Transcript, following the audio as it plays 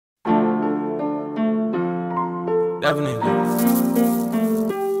Definitely.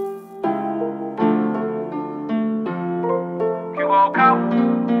 You woke up,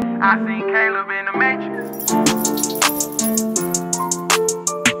 I seen Caleb in the Matrix.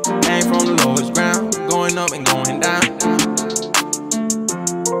 Came from the lowest ground, going up and going down.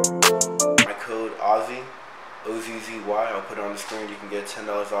 My code Ozzy, OZZY. I'll put it on the screen. You can get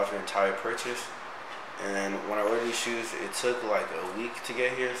 $10 off your entire purchase. And when I ordered these shoes, it took like a week to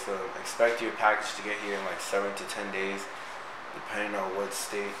get here. So expect your package to get here in like 7 to 10 days, depending on what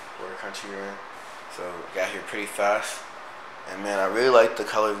state or country you're in. So it got here pretty fast. And man, I really like the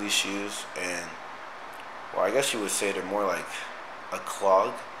color of these shoes. And well, I guess you would say they're more like a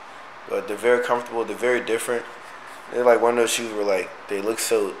clog, but they're very comfortable. They're very different. They're like one of those shoes where like they look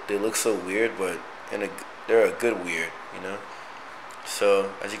so weird, but they're a good weird, you know. So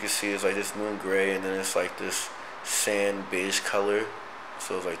as you can see, it's like this moon gray, and then it's like this sand beige color.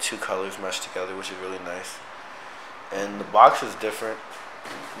 So it's like two colors meshed together, which is really nice. And the box is different.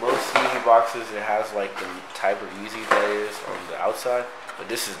 Most Yeezy boxes, it has like the type of Yeezy that is on the outside, but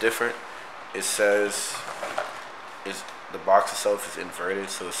this is different. It says the box itself is inverted,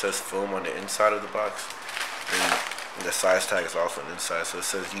 so it says foam on the inside of the box, and the size tag is also on the inside, so it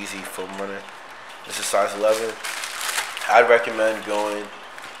says Yeezy foam on it. This is size 11. I'd recommend going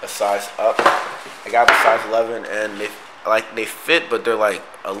a size up. I got the size 11, and they fit, but they're like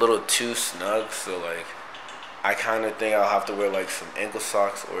a little too snug. So like, I kind of think I'll have to wear like some ankle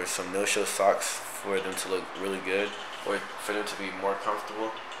socks or some no-show socks for them to look really good, or for them to be more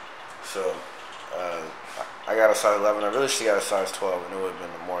comfortable. So I got a size 11. I really should have got a size 12, and it would have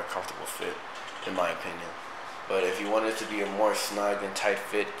been a more comfortable fit, in my opinion. But if you want it to be a more snug and tight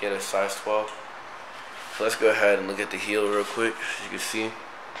fit, get a size 12. So let's go ahead and look at the heel real quick. As you can see,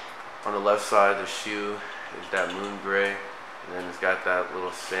 on the left side, the shoe is that moon gray, and then it's got that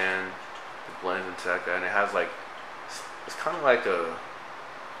little sand that blends into that guy, and it has like, it's kind of like a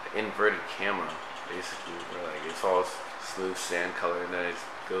inverted camo, basically, where like it's all smooth sand color, and then it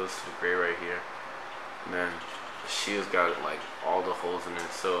goes to the gray right here, and then the shoe's got like all the holes in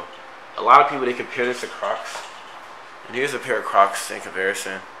it. So a lot of people, they compare this to Crocs, and here's a pair of Crocs in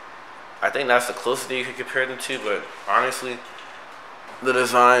comparison. I think that's the closest that you could compare them to, but honestly, the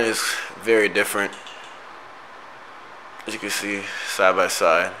design is very different. As you can see, side by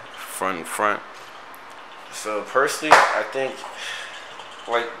side, front and front. So personally, I think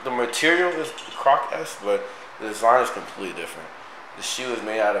like the material is Croc-esque, but the design is completely different. The shoe is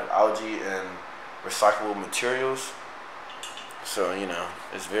made out of algae and recyclable materials, so you know,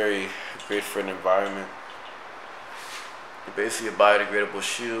 it's very great for an environment. It's basically a biodegradable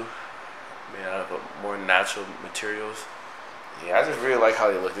shoe made out of more natural materials. Yeah, I just really like how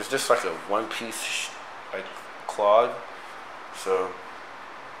they look. It's just like a one-piece like clog, so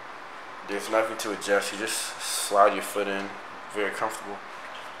there's nothing to adjust. You just slide your foot in, very comfortable.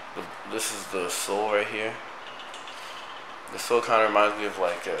 This is the sole right here. The sole kind of reminds me of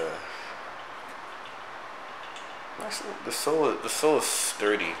like actually, the sole is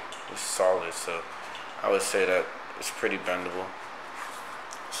sturdy, it's solid, so I would say that it's pretty bendable.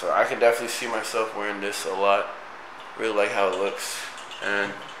 So I can definitely see myself wearing this a lot. Really like how it looks.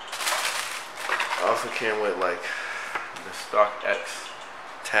 And I also came with like the stock X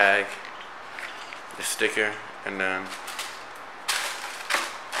tag, the sticker, and then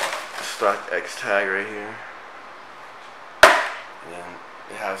the stock X tag right here. And then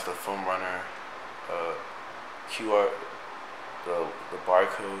it has the foam runner QR, the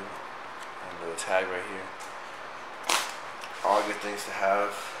barcode, and the tag right here. All good things to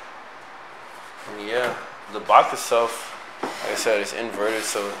have. And yeah, the box itself, like I said, it's inverted.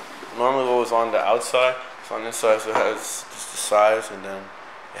 So normally what was on the outside, it's on the inside, so it has just the size, and then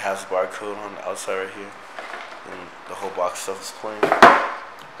it has the barcode on the outside right here. And the whole box itself is plain.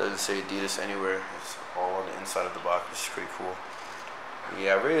 It doesn't say Adidas anywhere. It's all on the inside of the box, which is pretty cool. And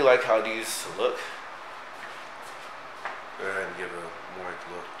yeah, I really like how these look. Go ahead and give a more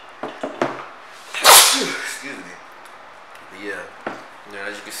look. Excuse me. But yeah,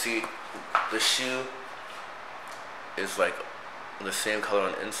 as you can see, the shoe is like the same color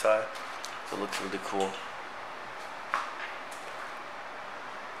on the inside, so it looks really cool.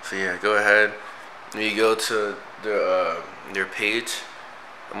 So yeah, go ahead. When you go to their page,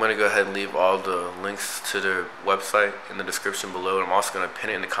 I'm gonna go ahead and leave all the links to their website in the description below, and I'm also gonna pin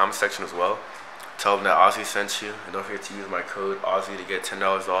it in the comment section as well. Tell them that Ozzy sent you, and don't forget to use my code Ozzy to get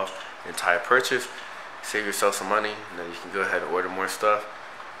 $10 off the entire purchase. Save yourself some money, and then you can go ahead and order more stuff.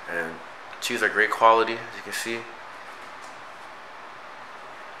 And shoes are great quality, as you can see.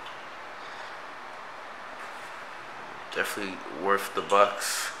 Definitely worth the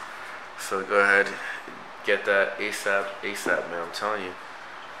bucks. So go ahead, get that ASAP, man. I'm telling you.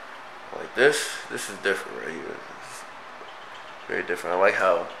 Like this is different right here. It's very different. I like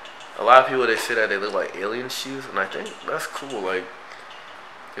how a lot of people, they say that they look like alien shoes, and I think that's cool. Like,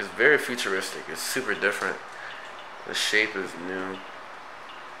 it's very futuristic. It's super different. The shape is new.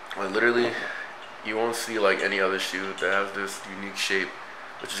 Like, literally, you won't see like any other shoe that has this unique shape,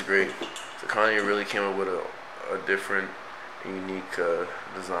 which is great. So Kanye really came up with a different, unique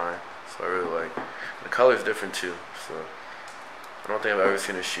design. So I really like. The color is different too. So I don't think I've ever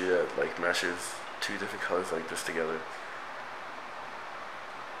seen a shoe that like meshes two different colors like this together.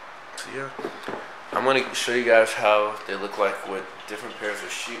 So yeah, I'm gonna show you guys how they look like with different pairs of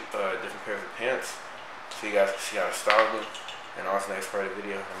different pairs of pants, so you guys can see how to style them. And on to the next part of the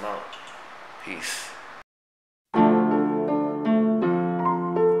video. I'm out. Peace.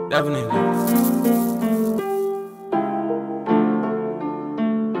 Definitely.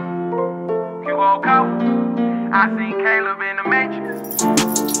 You woke up, I seen Caleb in the Matrix.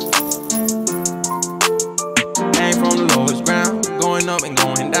 Came from the lowest ground, going up and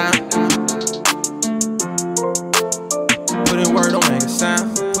going down. Put in word, don't make a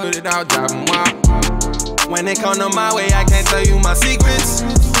sound. Put it out, driving wild. When it come to my way, I can't tell you my secrets.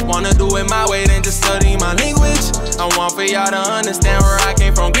 Wanna do it my way, then just study my language. I want for y'all to understand where I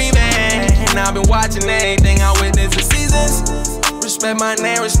came from grieving. And I've been watching everything I witnessed the seasons. Respect my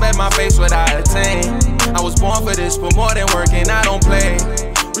name, respect my face, what I attain. I was born for this, but more than working, I don't play.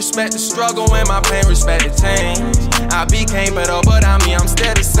 Respect the struggle and my pain, respect the change. I became better, but I'm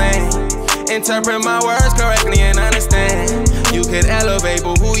still the same. Interpret my words correctly and understand. You could elevate,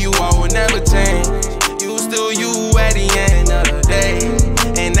 but who you are will never change. You still you at the end of the day,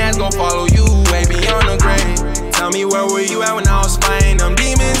 and that's gon' follow you way beyond the grave. Tell me, where were you at when I was fighting them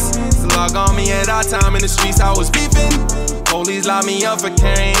demons? Slug on me at our time in the streets, I was beefing. Police locked me up for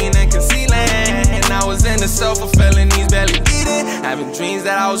carrying and concealing, and I was in the self-fulfilling needs, barely eating. Having dreams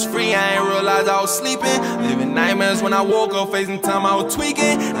that I was free, I ain't realize I was sleeping. Living nightmares when I woke up, facing time I was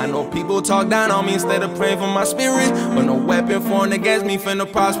tweaking. I know people talk down on me instead of praying for my spirit, but no weapon formed against me finna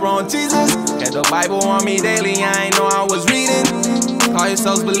prosper on Jesus. Had the Bible on me daily, I ain't know I was reading. Call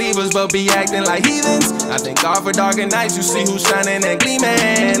yourselves believers, but be acting like heathens. I thank God for darker nights, you see who's shining and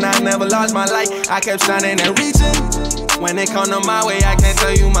gleaming. I never lost my light, I kept shining and reaching. When it come to my way, I can't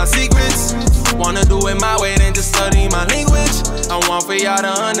tell you my secrets. Wanna do it my way, then just study my language. I want for y'all to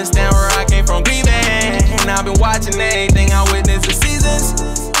understand where I came from grieving. And I've been watching everything I witnessed the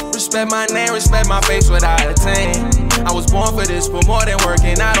seasons. Respect my name, respect my face, what I attain. I was born for this, but more than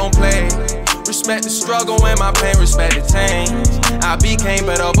working, I don't play. Respect the struggle and my pain, respect the change. I became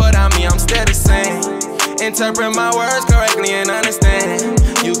better, but I'm still the same. Interpret my words correctly and understand.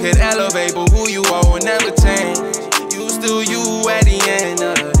 You could elevate, but who you are will never change. You still you at the end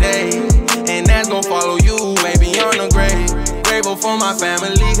of the day, and that's gon' follow you way beyond the grave. Grateful for my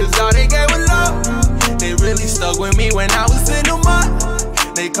family, cause all they gave was love. They really stuck with me when I was in the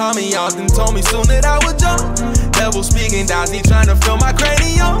mud. They called me out and told me soon that I would jump. Devil speaking down, he trying to fill my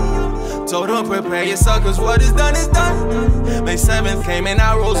cranium. Told them prepare yourself, cause what is done is done. May 7th came and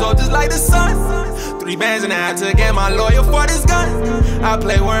I rose up just like the sun. 3 bands and I had to get my lawyer for this gun. I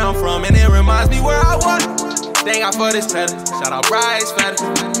play where I'm from and it reminds me where I was. Thank God for this cheddar, shout out Bryce Feather.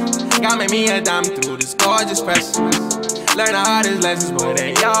 God made me a diamond through this gorgeous press. Learn the hardest lessons, but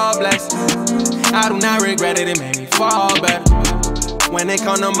they all blessings. I do not regret it, it made me fall better. When it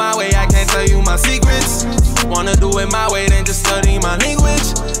come to my way, I can't tell you my secrets. Wanna do it my way, then just study my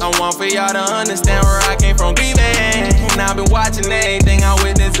language. I want for y'all to understand where I came from grieving. And I've been watching everything I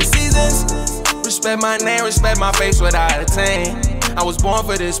witnessed the seasons. Respect my name, respect my face, what I attain. I was born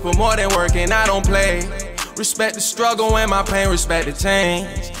for this, but more than working, I don't play. Respect the struggle and my pain, respect the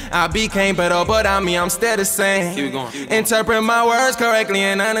change. I became better, but I'm still the same. Keep it going. Interpret my words correctly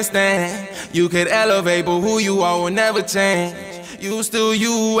and understand. You could elevate, but who you are will never change. You still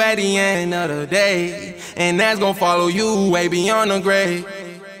you at the end of the day, and that's gon' follow you way beyond the grave.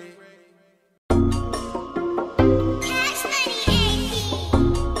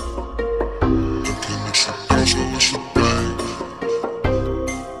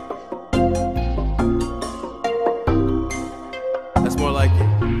 That's more like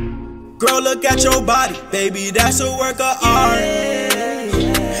it. Girl, look at your body, baby, that's a work of art.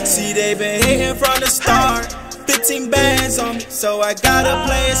 See, they been hating from the start. 15 bands on me, so I gotta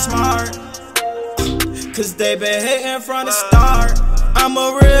play it smart. Cause they been hating from the start. I'm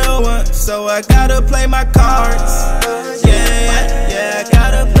a real one, so I gotta play my cards. Yeah, I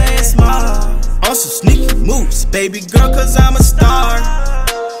gotta play it smart. On some sneaky moves, baby girl, cause I'm a star.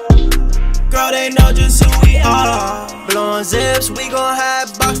 Girl, they know just who we are. Blowing zips, we gon'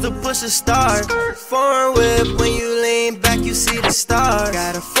 have box to push a start. Foreign whip, when you lean back, you see the stars.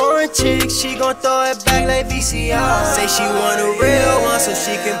 Got a foreign chick, she gon' throw it back like VCR. Say she want a real one so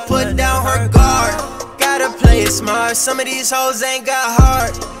she can put down her guard. Gotta play it smart, some of these hoes ain't got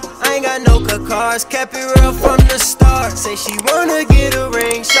heart. I ain't got no cut cars, kept it real from the start. Say she wanna get a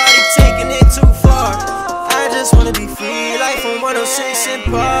ring, shawty taking it too far. I just wanna be free, like from 106 in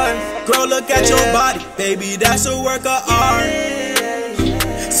Park. Girl, look at your body, baby, that's a work of art.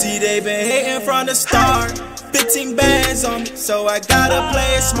 See, they been hating from the start. 15 bands on me, so I gotta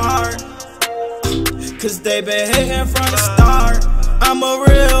play it smart. Cause they been hating from the start. I'm a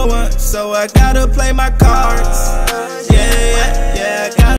real one, so I gotta play my cards. Yeah.